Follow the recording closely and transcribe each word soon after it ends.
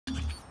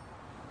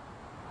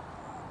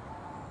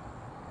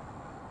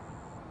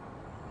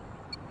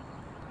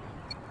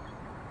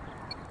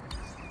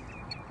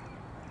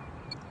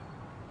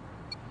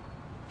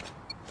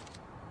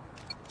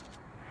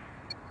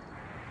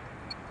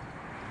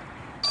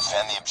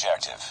Defend the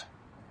objective.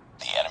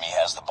 The enemy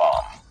has the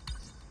bomb.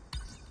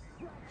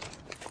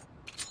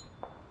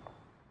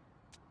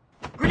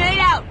 Grenade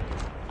out!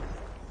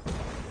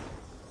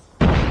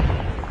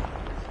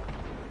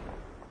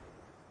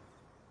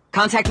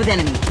 Contact with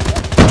enemy.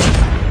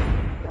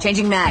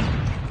 Changing mag.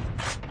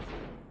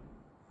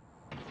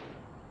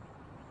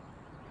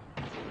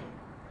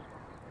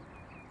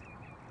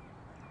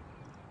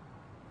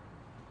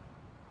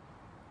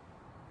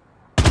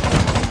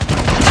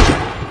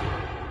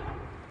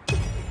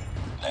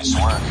 Nice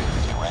work.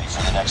 Get ready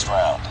for the next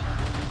round.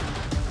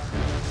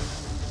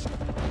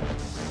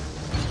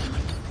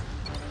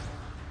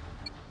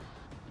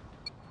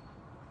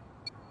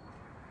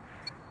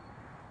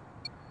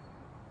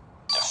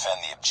 Defend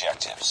the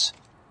objectives.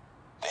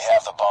 They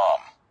have the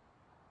bomb.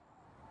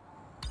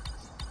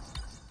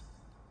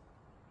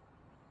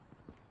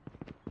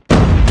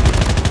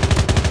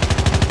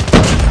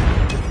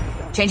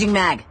 Changing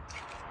mag.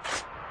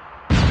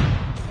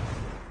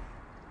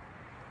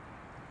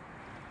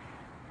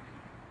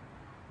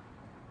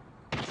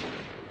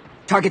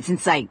 Targets in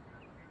sight.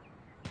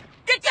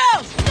 Get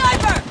down!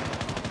 Sniper!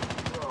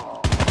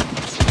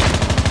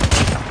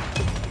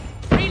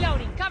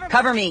 Reloading.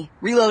 Cover me.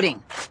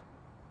 Reloading.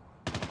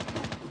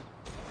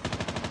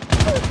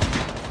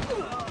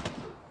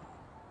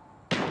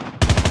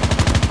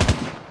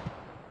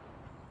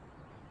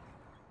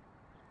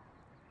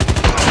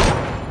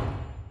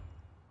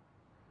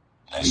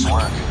 Nice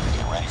work.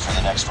 Get ready for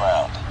the next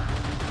round.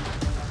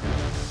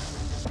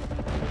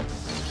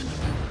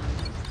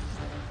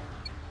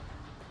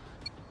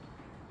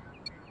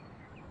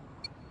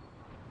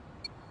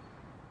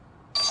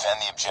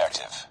 Defend the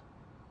objective.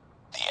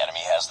 The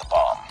enemy has the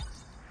bomb.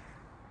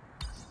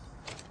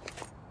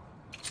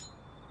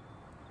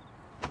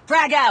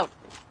 Frag out!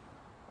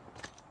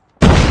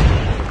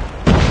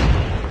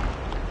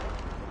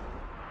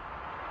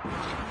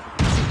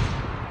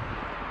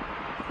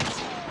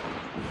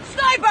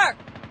 Sniper!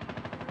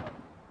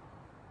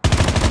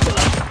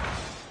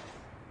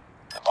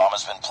 The bomb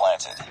has been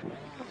planted.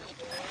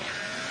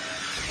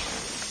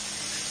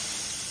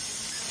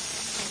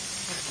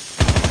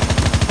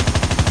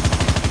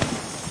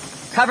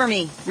 Cover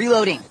me.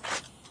 Reloading.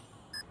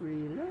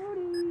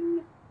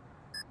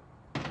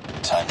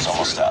 Time's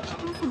almost up.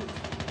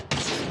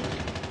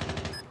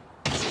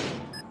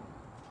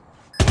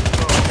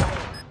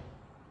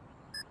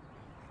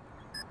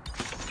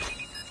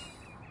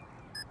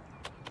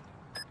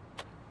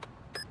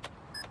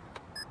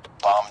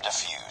 Bomb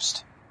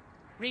defused.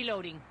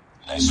 Reloading.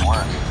 Nice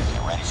work.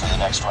 Get ready for the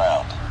next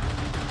round.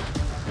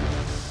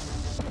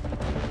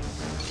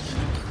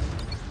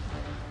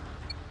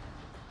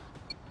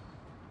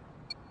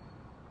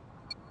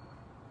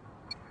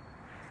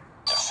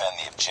 Defend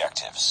the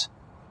objectives.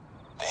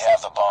 They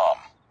have the bomb.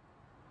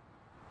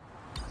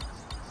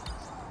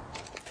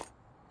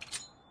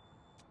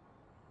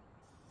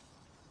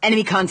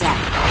 Enemy contact.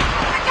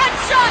 I got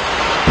shot!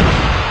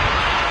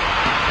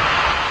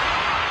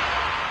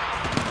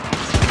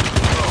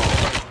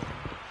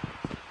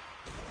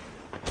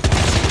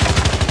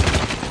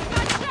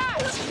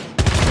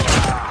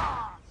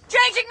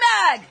 Changing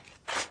mag!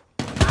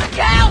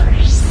 Count!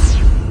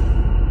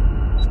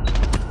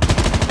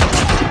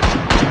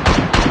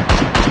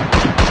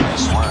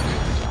 Nice work.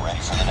 Get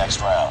ready for the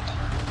next round.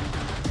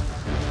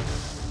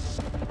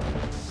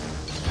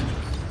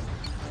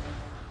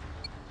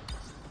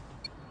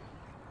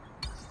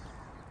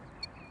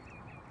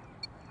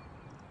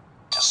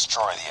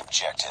 Destroy the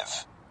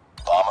objective.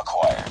 Bomb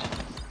acquired.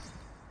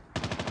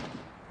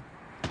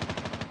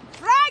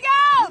 Frag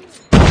out!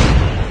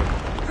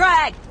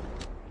 Frag!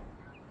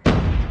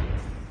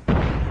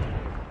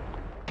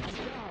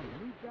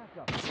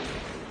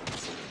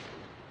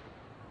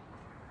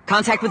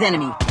 Contact with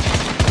enemy.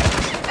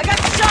 I got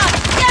shot!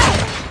 Yeah!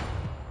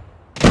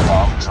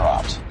 Bomb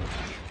dropped.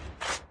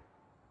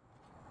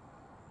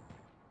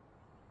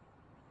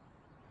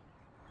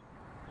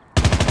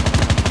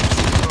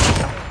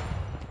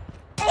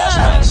 Last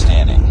man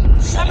standing.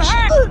 Finish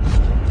it.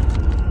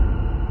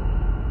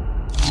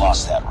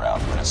 Lost that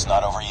round, but it's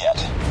not over yet.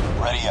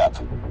 Ready up.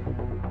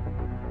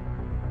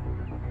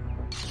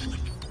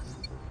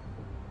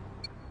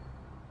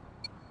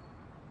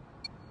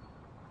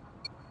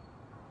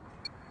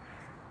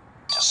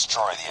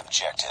 Destroy the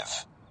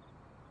objective.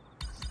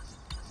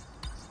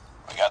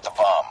 We got the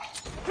bomb.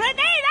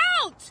 Grenade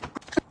out!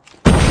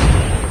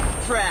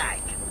 Frag!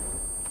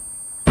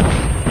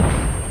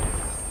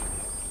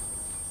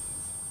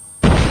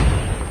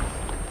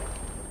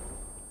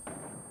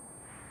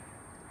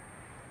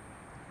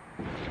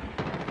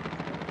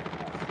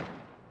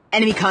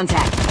 Enemy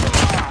contact.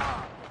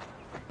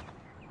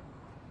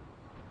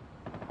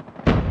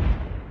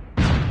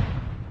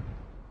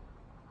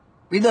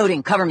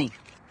 Reloading. Cover me.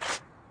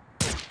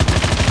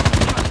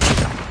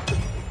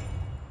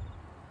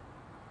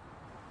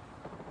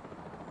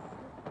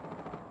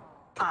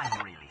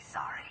 I'm really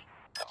sorry.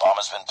 The bomb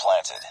has been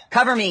planted.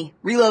 Cover me.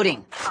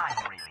 Reloading. I'm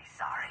really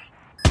sorry.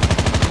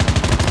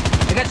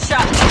 I got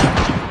shot.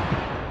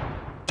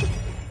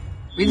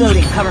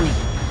 Reloading. Cover me.